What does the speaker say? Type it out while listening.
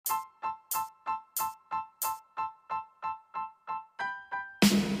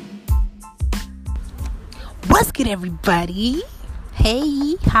What's good, everybody?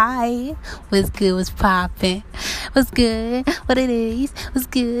 Hey, hi. What's good? What's poppin'? What's good? What it is? What's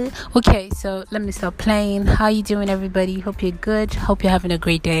good? Okay, so let me start playing. How you doing, everybody? Hope you're good. Hope you're having a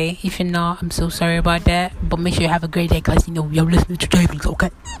great day. If you're not, I'm so sorry about that. But make sure you have a great day, because you're listening to Davies,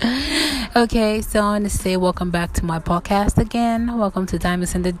 okay? Okay, so I want to say welcome back to my podcast again. Welcome to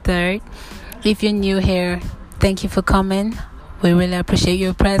Diamonds in the Dirt. If you're new here, thank you for coming. We really appreciate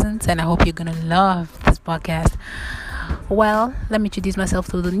your presence, and I hope you're gonna love this podcast. Well, let me introduce myself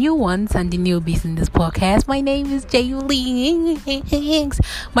to the new ones and the newbies in this podcast. My name is Jay Blinks.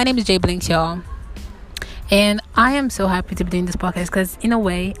 My name is Jay Blinks, y'all. And I am so happy to be doing this podcast because, in a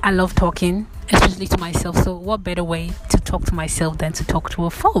way, I love talking, especially to myself. So what better way to talk to myself than to talk to a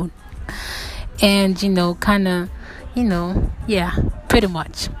phone? And, pretty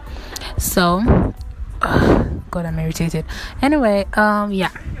much. So, God, I'm irritated. Anyway,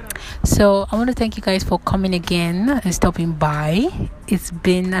 so I want to thank you guys for coming again and stopping by. It's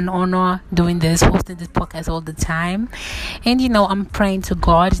been an honor hosting this podcast all the time. And I'm praying to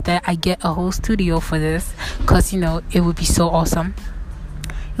God that I get a whole studio for this, because it would be so awesome.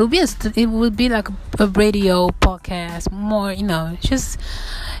 It would be like a radio podcast, more just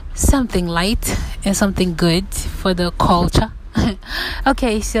something light and something good for the culture.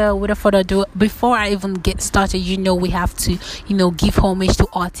 Okay, so without further ado, before I even get started, we have to give homage to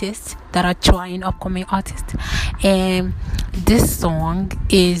artists that are trying, upcoming artists. And this song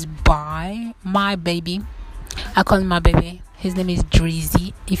is by my baby. I call him my baby. His name is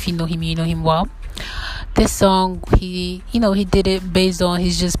Drizzy. If you know him, you know him well. This song, he did it based on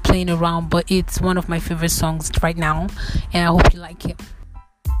he's just playing around, but it's one of my favorite songs right now, and I hope you like it.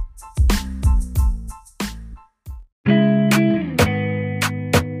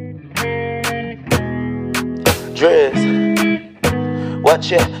 Driz, what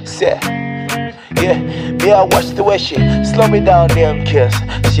you say? Yeah, me I watch the way she slow me down them kiss.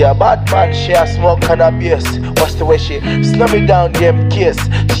 She a bad man, she a smoke cannabis. Watch the way she slow me down them kiss.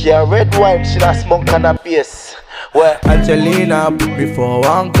 She a red wine, she a smoke cannabis. Well, Angelina put me for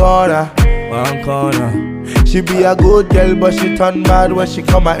one corner. She be a good girl, but she turn mad when she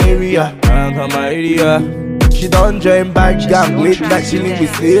come my area. She don't join back gang, late night chilling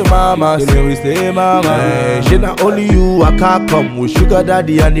with slay mama. Hey, she not only you, I can't come with sugar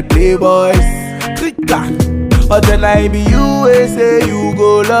daddy and the playboys. Click that. But then I be you, say you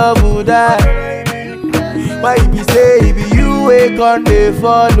go love who die. Why be say it be you, can't they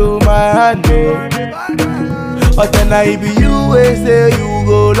follow my hand? But then I be you, say you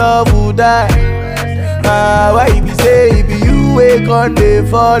go love who die. Why be say it be you, can't they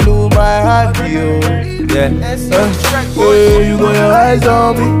follow my hand? Yeah. You got your eyes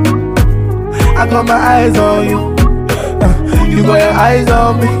on me, I got my eyes on you. You got your eyes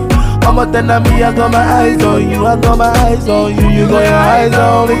on me, I'm a ten of me, I got my eyes on you. I got my eyes on you. You got your eyes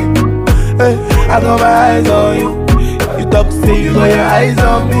on me, I got my eyes on you. You talk say you got your eyes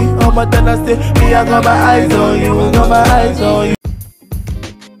on me, I'm a ten of say me, I got my eyes on you. I got my eyes on you.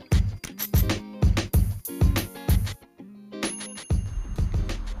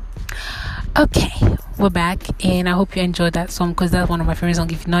 Okay, we're back, and I hope you enjoyed that song, because that's one of my favorite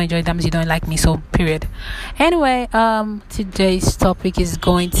songs. If you don't enjoy that means you don't like me, so period. Anyway, today's topic is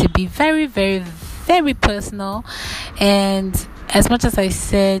going to be very, very, very personal. And as much as I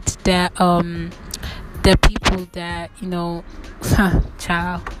said that the people that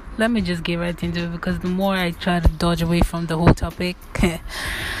child, let me just get right into it, because the more I try to dodge away from the whole topic,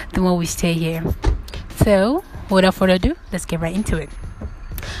 the more we stay here. So without further ado, let's get right into it.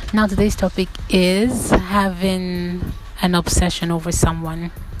 Now, today's topic is having an obsession over someone.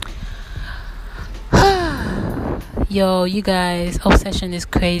 Yo, you guys, obsession is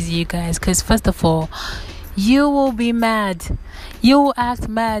crazy, you guys. Because first of all, you will be mad. You will act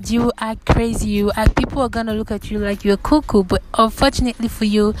mad. You will act crazy. People are going to look at you like you're cuckoo. But unfortunately for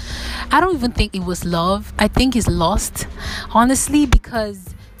you, I don't even think it was love. I think it's lost. Honestly,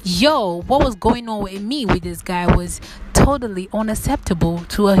 because what was going on with me with this guy was totally unacceptable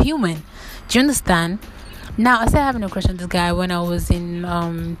to a human. Do you understand? Now, I started having a crush on this guy when I was in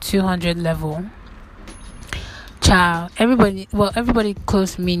 200 level. Child, everybody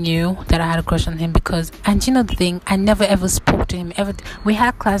close to me knew that I had a crush on him, because, and the thing, I never ever spoke to him ever. We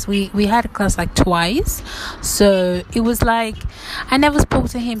had class like twice, so it was like I never spoke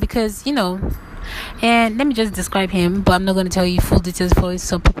to him because And let me just describe him, but I'm not going to tell you full details for it,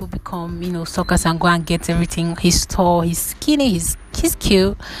 so people become, suckers and go and get everything. He's tall, he's skinny, he's he's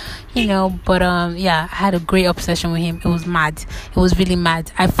cute, you know. But yeah, I had a great obsession with him. It was mad. It was really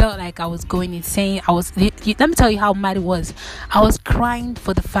mad. I felt like I was going insane. Let me tell you how mad it was. I was crying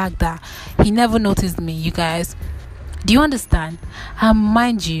for the fact that he never noticed me. You guys, do you understand?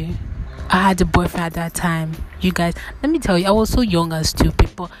 Mind you, I had a boyfriend at that time. You guys, let me tell you, I was so young and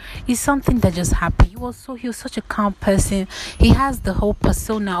stupid, but it's something that just happened. He was such a calm person. He has the whole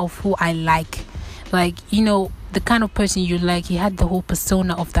persona of who I like. Like, you know, the kind of person you like. He had the whole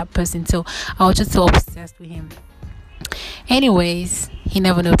persona of that person. So I was just so obsessed with him. Anyways, he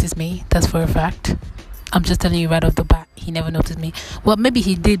never noticed me. That's for a fact. I'm just telling you right off the bat. He never noticed me. Well, maybe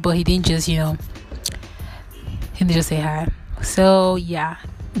he did, but he didn't just, he didn't just say hi. So yeah,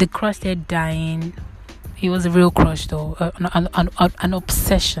 the crush started dying. It was a real crush though, an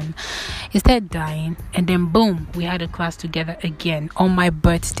obsession. It started dying, and then boom, we had a class together again on my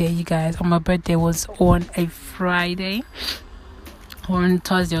birthday. You guys, on my birthday was on a Friday or on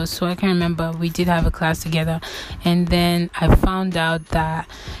Thursday, so I can't remember. We did have a class together, and then I found out that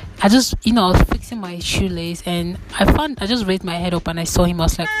I just, I was fixing my shoelace, and I just raised my head up and I saw him. I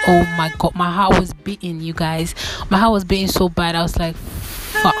was like, oh my god, my heart was beating. You guys, my heart was beating so bad. I was like,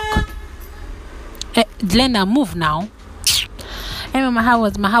 fuck. Glenda, move now. Anyway, my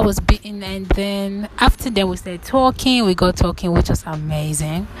heart was beating, and then after that we started talking. We got talking, which was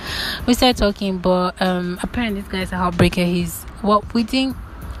amazing. We started talking, but apparently this guy's a heartbreaker. We didn't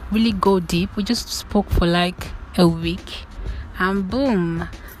really go deep. We just spoke for like a week, and boom,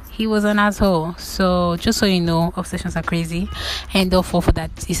 he was an asshole. So just so you know, obsessions are crazy, and don't fall for that.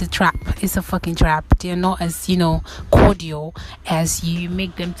 It's a trap. It's a fucking trap. They're not as cordial as you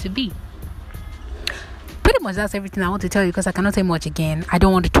make them to be. Pretty much that's everything I want to tell you, because I cannot say much again. I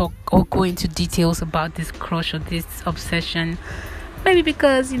don't want to talk or go into details about this crush or this obsession. Maybe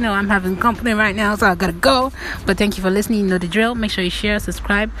because, I'm having company right now, so I gotta go. But thank you for listening. You know the drill. Make sure you share,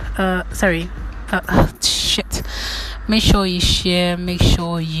 subscribe. Shit. Make sure you share. Make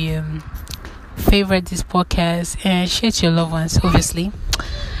sure you favorite this podcast and share to your loved ones, obviously.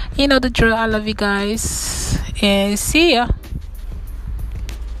 You know the drill. I love you guys. And see ya.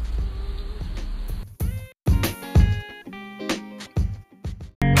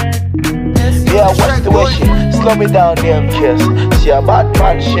 Yeah, what's the way she slow me down, damn kiss? She a bad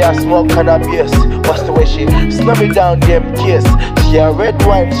man, she a smoke cannabis. What's the way she slow me down, damn kiss? She a red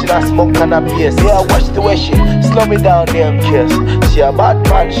wine, she a smoke cannabis. Yeah, what's the way she slow me down, damn kiss? She a bad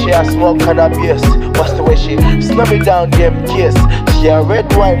man, she a smoke cannabis. What's the way she slow me down, damn kiss? She a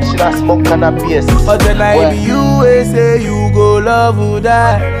red wine, she a smoke cannabis. But then I be you say you go love who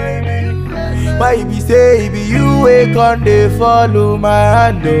die. Why be say be you can they follow my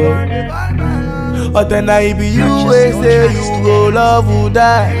hand oh. But then I be you say you go love who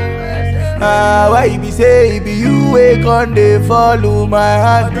die. Why be say be you can they follow my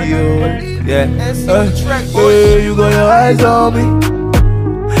hand oh. Yeah. You got your eyes on me,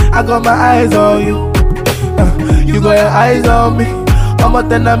 I got my eyes on you. You got your eyes on me, I'm a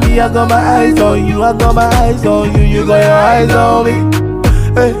tell me I got my eyes on you. I got my eyes on you. You got your eyes on me.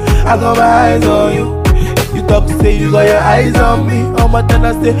 Hey, I got my eyes on you. You talk to say you got your eyes on me. I'm a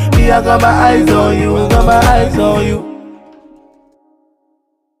tell say me I got my eyes on you. I got my